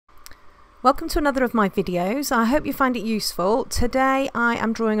Welcome to another of my videos. I hope you find it useful. Today I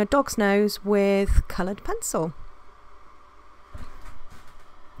am drawing a dog's nose with coloured pencil.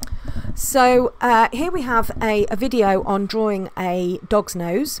 So here we have a video on drawing a dog's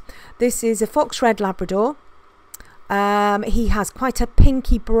nose. This is a fox red Labrador. He has quite a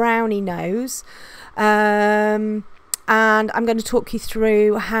pinky browny nose. And I'm going to talk you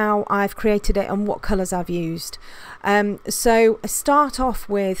through how I've created it and what colours I've used. So I start off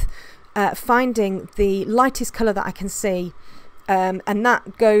with finding the lightest colour that I can see, and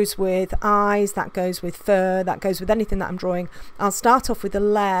that goes with eyes, that goes with fur, that goes with anything that I'm drawing. I'll start off with a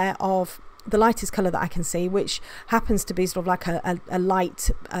layer of the lightest colour that I can see, which happens to be sort of like a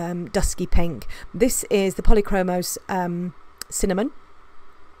light dusky pink. This is the Polychromos cinnamon.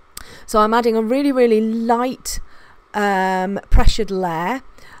 So I'm adding a really light pressured layer.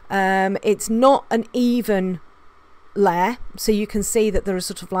 It's not an even layer, so you can see that there are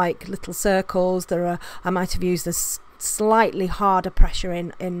sort of like little circles. I might have used a slightly harder pressure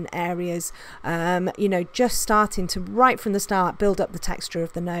in areas, you know, just starting to right from the start build up the texture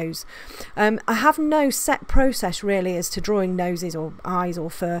of the nose. I have no set process really as to drawing noses or eyes or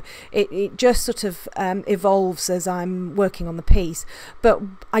fur. It just sort of evolves as I'm working on the piece. But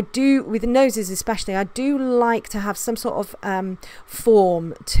I do, with the noses especially, I do like to have some sort of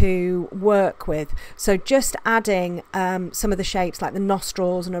form to work with. So just adding some of the shapes like the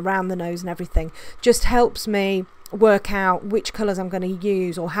nostrils and around the nose and everything just helps me work out which colours I'm going to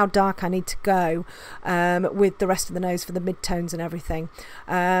use or how dark I need to go with the rest of the nose for the mid-tones and everything.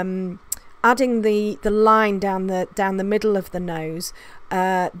 Adding the line down the middle of the nose,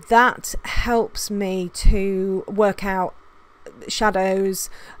 that helps me to work out shadows,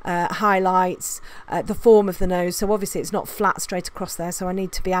 highlights, the form of the nose. So obviously it's not flat straight across there, so I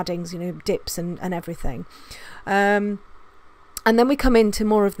need to be adding, you know, dips and everything. And then we come into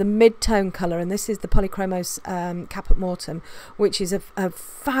more of the mid-tone colour, and this is the Polychromos caput mortuum, which is a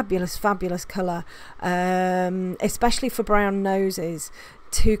fabulous colour, especially for brown noses,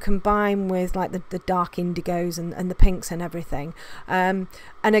 to combine with like the dark indigos and the pinks and everything. And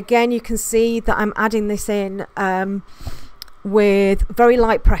again, you can see that I'm adding this in with very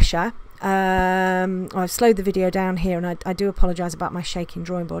light pressure. I've slowed the video down here, and I do apologise about my shaking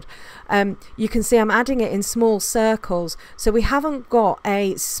drawing board. You can see I'm adding it in small circles, so we haven't got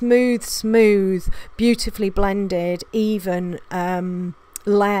a smooth, beautifully blended, even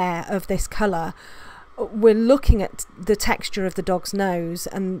layer of this colour. We're looking at the texture of the dog's nose,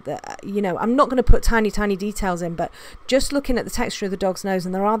 and you know, I'm not going to put tiny details in, but just looking at the texture of the dog's nose,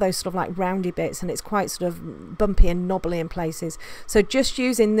 and there are those sort of like roundy bits, and it's quite sort of bumpy and knobbly in places. So just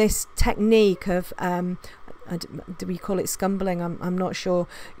using this technique of do we call it scumbling? I'm not sure,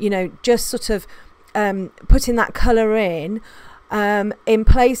 you know, just sort of putting that colour in. In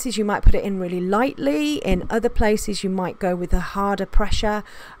places you might put it in really lightly, in other places you might go with a harder pressure,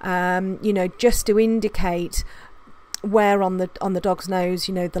 you know, just to indicate where on the dog's nose,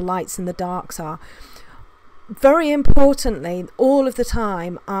 you know, the lights and the darks are. Very importantly, all of the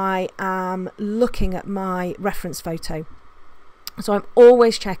time I am looking at my reference photo. So I'm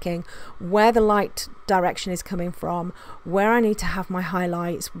always checking where the light direction is coming from, where I need to have my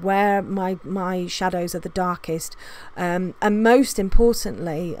highlights, where my shadows are the darkest, and most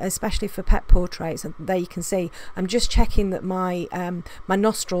importantly, especially for pet portraits, and there you can see I'm just checking that my my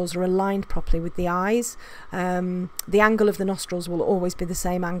nostrils are aligned properly with the eyes. The angle of the nostrils will always be the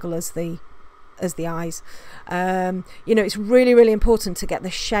same angle as the eyes. You know, it's really important to get the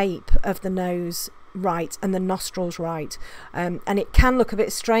shape of the nose right and the nostrils right, and it can look a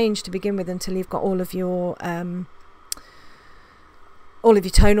bit strange to begin with until you've got all of your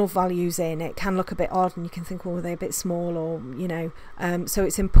tonal values in. It can look a bit odd, and you can think, oh, are they a bit small, or you know, so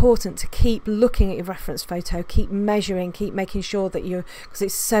it's important to keep looking at your reference photo, keep measuring, keep making sure that you, because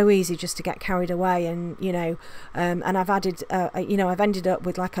it's so easy just to get carried away, and you know, and I've added you know, I've ended up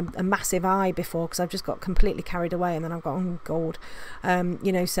with like a massive eye before because I've just got completely carried away, and then I've got, oh god,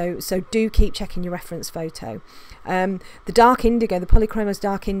 you know, so do keep checking your reference photo. The dark indigo, the Polychromos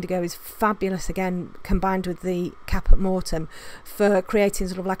dark indigo, is fabulous again, combined with the caput mortuum, for creating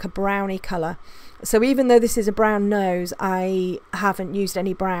sort of like a browny colour. So even though this is a brown nose, I haven't used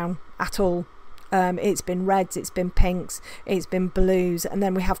any brown at all. It's been reds, it's been pinks, it's been blues, and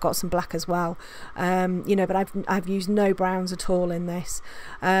then we have got some black as well. You know, but I've used no browns at all in this.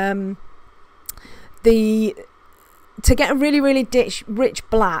 to get a really rich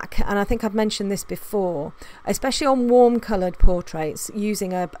black, and I think I've mentioned this before, especially on warm coloured portraits,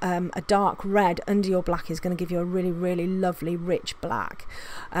 using a dark red under your black is going to give you a really lovely rich black.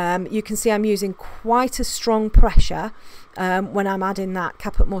 You can see I'm using quite a strong pressure when I'm adding that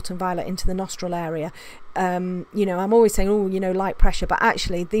caput mortuum violet into the nostril area. You know, I'm always saying, oh, you know, light pressure, but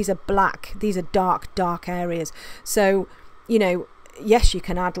actually these are black, these are dark areas. So, you know, yes, you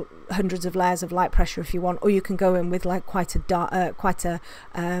can add hundreds of layers of light pressure if you want, or you can go in with like quite a dark,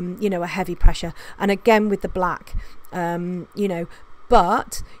 you know, a heavy pressure. And again with the black, you know,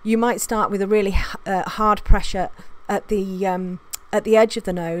 but you might start with a really hard pressure at the edge of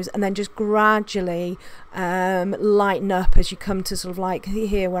the nose, and then just gradually lighten up as you come to sort of like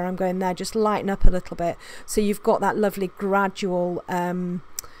here where I'm going there, just lighten up a little bit, so you've got that lovely gradual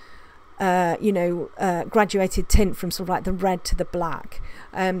you know, graduated tint from sort of like the red to the black.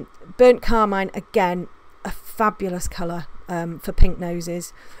 Burnt carmine, again, a fabulous colour for pink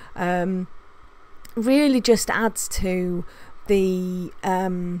noses. Really just adds to the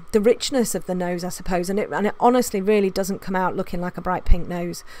richness of the nose, I suppose, and it honestly really doesn't come out looking like a bright pink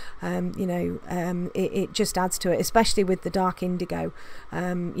nose. You know, it just adds to it, especially with the dark indigo,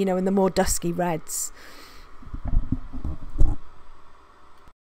 you know, and the more dusky reds.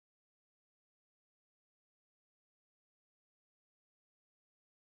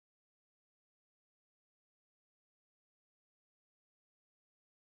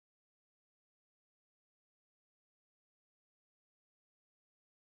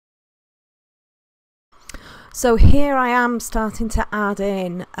 So here I am starting to add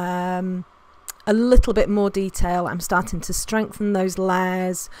in a little bit more detail. I'm starting to strengthen those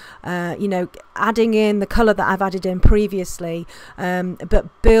layers, you know, adding in the colour that I've added in previously,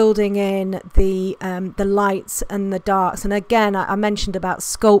 but building in the lights and the darks. And again, I mentioned about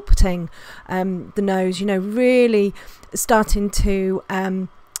sculpting the nose, you know, really starting to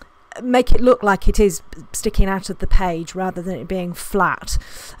make it look like it is sticking out of the page rather than it being flat.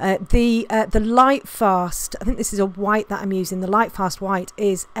 The Lightfast, I think this is a white that I'm using. The Lightfast white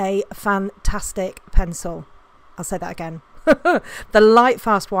is a fantastic pencil. I'll say that again. The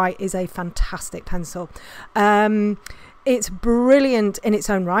Lightfast white is a fantastic pencil. It's brilliant in its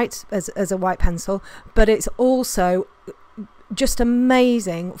own right as a white pencil, but it's also just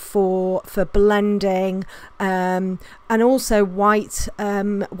amazing for blending, and also white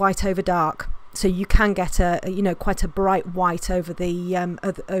over dark, so you can get a, you know, quite a bright white over the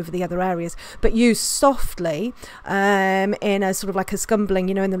other areas, but used softly in a sort of like a scumbling,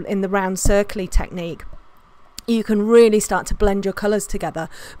 you know, in the round circly technique. You can really start to blend your colours together,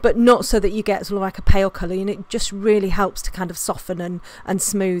 but not so that you get sort of like a pale colour, and it just really helps to kind of soften and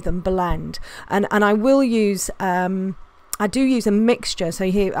smooth and blend. And I will use I do use a mixture. So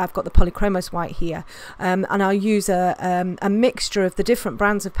here I've got the Polychromos white here, and I'll use a mixture of the different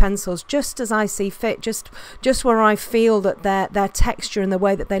brands of pencils just as I see fit, just where I feel that their texture and the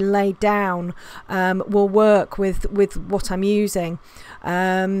way that they lay down will work with what I'm using.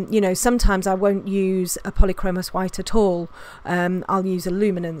 You know, sometimes I won't use a Polychromos white at all. I'll use a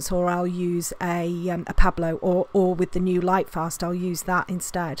Luminance, or I'll use a Pablo, or with the new Lightfast I'll use that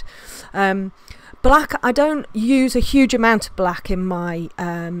instead. Black, I don't use a huge amount of black in my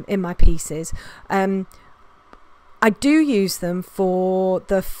pieces. I do use them for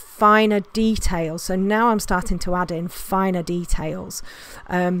the finer details. So now I'm starting to add in finer details.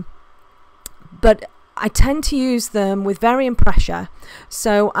 But I tend to use them with varying pressure,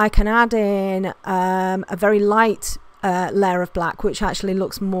 so I can add in a very light layer of black, which actually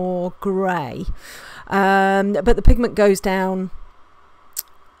looks more grey, but the pigment goes down,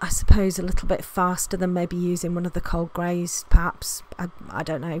 I suppose, a little bit faster than maybe using one of the cold greys, perhaps. I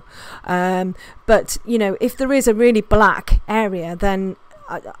don't know. But, you know, if there is a really black area, then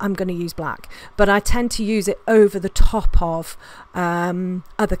I'm going to use black. But I tend to use it over the top of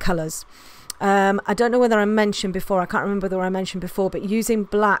other colours. I don't know whether I mentioned before, I can't remember whether I mentioned before, but using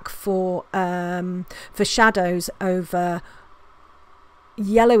black for shadows over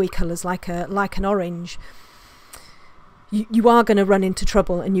yellowy colours like an orange, you are going to run into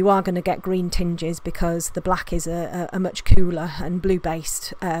trouble, and you are going to get green tinges, because the black is a much cooler and blue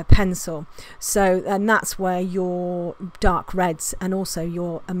based pencil. So, and that's where your dark reds and also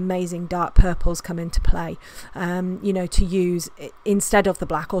your amazing dark purples come into play, you know, to use instead of the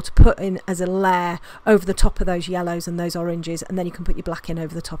black, or to put in as a layer over the top of those yellows and those oranges, and then you can put your black in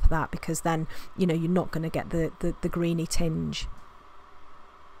over the top of that, because then, you know, you're not going to get the greeny tinge.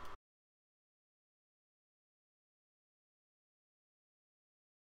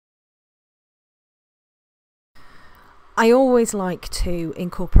 I always like to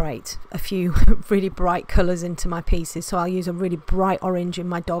incorporate a few really bright colours into my pieces. So I'll use a really bright orange in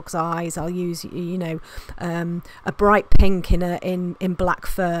my dog's eyes. I'll use, you know, a bright pink in black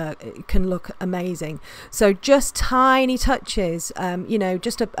fur. It can look amazing. So just tiny touches, you know,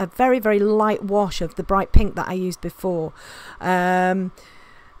 just a very, very light wash of the bright pink that I used before.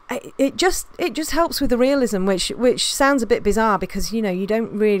 It just helps with the realism, which sounds a bit bizarre, because, you know, you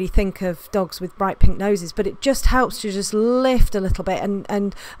don't really think of dogs with bright pink noses, but it just helps to just lift a little bit,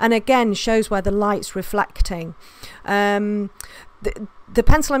 and again shows where the light's reflecting. The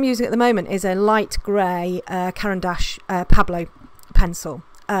pencil I'm using at the moment is a light grey Caran D'Ache Pablo pencil.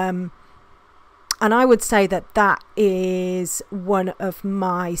 And I would say that that is one of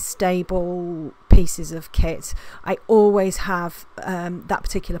my stable pieces of kit. I always have that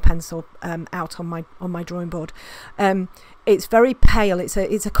particular pencil out on my drawing board. It's very pale. It's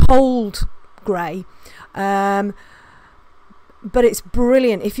a cold grey, but it's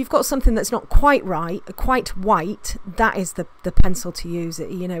brilliant. If you've got something that's not quite white, that is the pencil to use.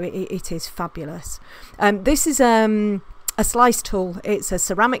 You know, it is fabulous. This is a slice tool. It's a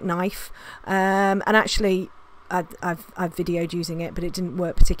ceramic knife, and actually I've videoed using it, but it didn't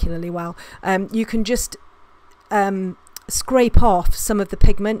work particularly well. You can just scrape off some of the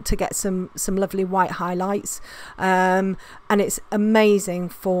pigment to get some lovely white highlights, and it's amazing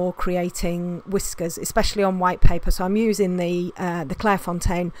for creating whiskers, especially on white paper. So I'm using the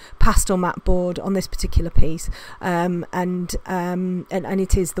Clairefontaine pastel matte board on this particular piece, and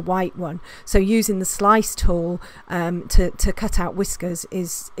it is the white one. So using the slice tool to cut out whiskers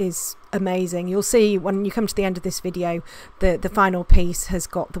is amazing. You'll see when you come to the end of this video, the final piece has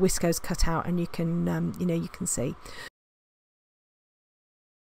got the whiskers cut out, and you can you know, you can see.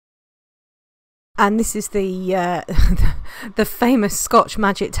 And this is the the famous Scotch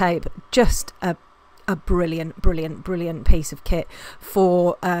magic tape. Just a brilliant piece of kit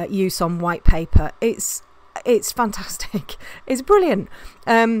for use on white paper. It's fantastic. It's brilliant.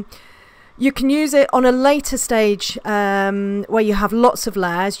 You can use it on a later stage where you have lots of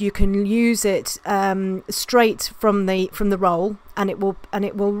layers. You can use it straight from the roll, and it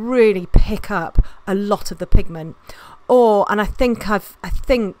will really pick up a lot of the pigment. And I think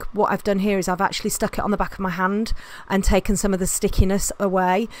what I've done here is I've actually stuck it on the back of my hand and taken some of the stickiness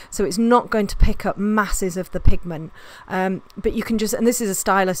away, so it's not going to pick up masses of the pigment. But you can just, and this is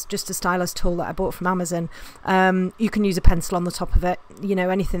just a stylus tool that I bought from Amazon. You can use a pencil on the top of it, you know,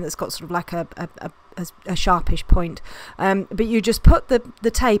 anything that's got sort of like a sharpish point. But you just put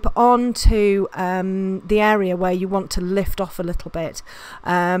the tape onto the area where you want to lift off a little bit,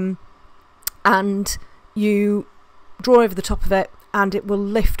 and you draw over the top of it, and it will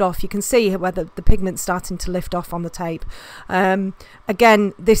lift off. You can see where the pigment's starting to lift off on the tape.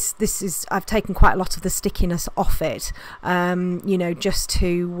 Again, this is, I've taken quite a lot of the stickiness off it, you know, just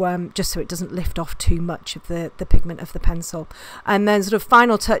so it doesn't lift off too much of the pigment of the pencil. And then sort of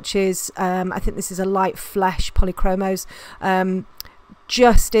final touches, I think this is a light flesh Polychromos,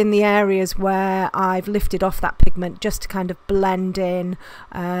 just in the areas where I've lifted off that pigment, just to kind of blend in,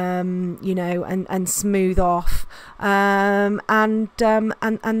 you know, and smooth off, and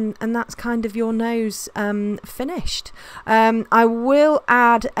that's kind of your nose finished. I will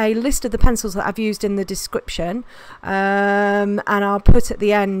add a list of the pencils that I've used in the description, and I'll put at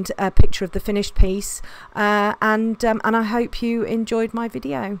the end a picture of the finished piece, and I hope you enjoyed my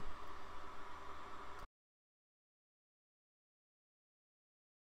video.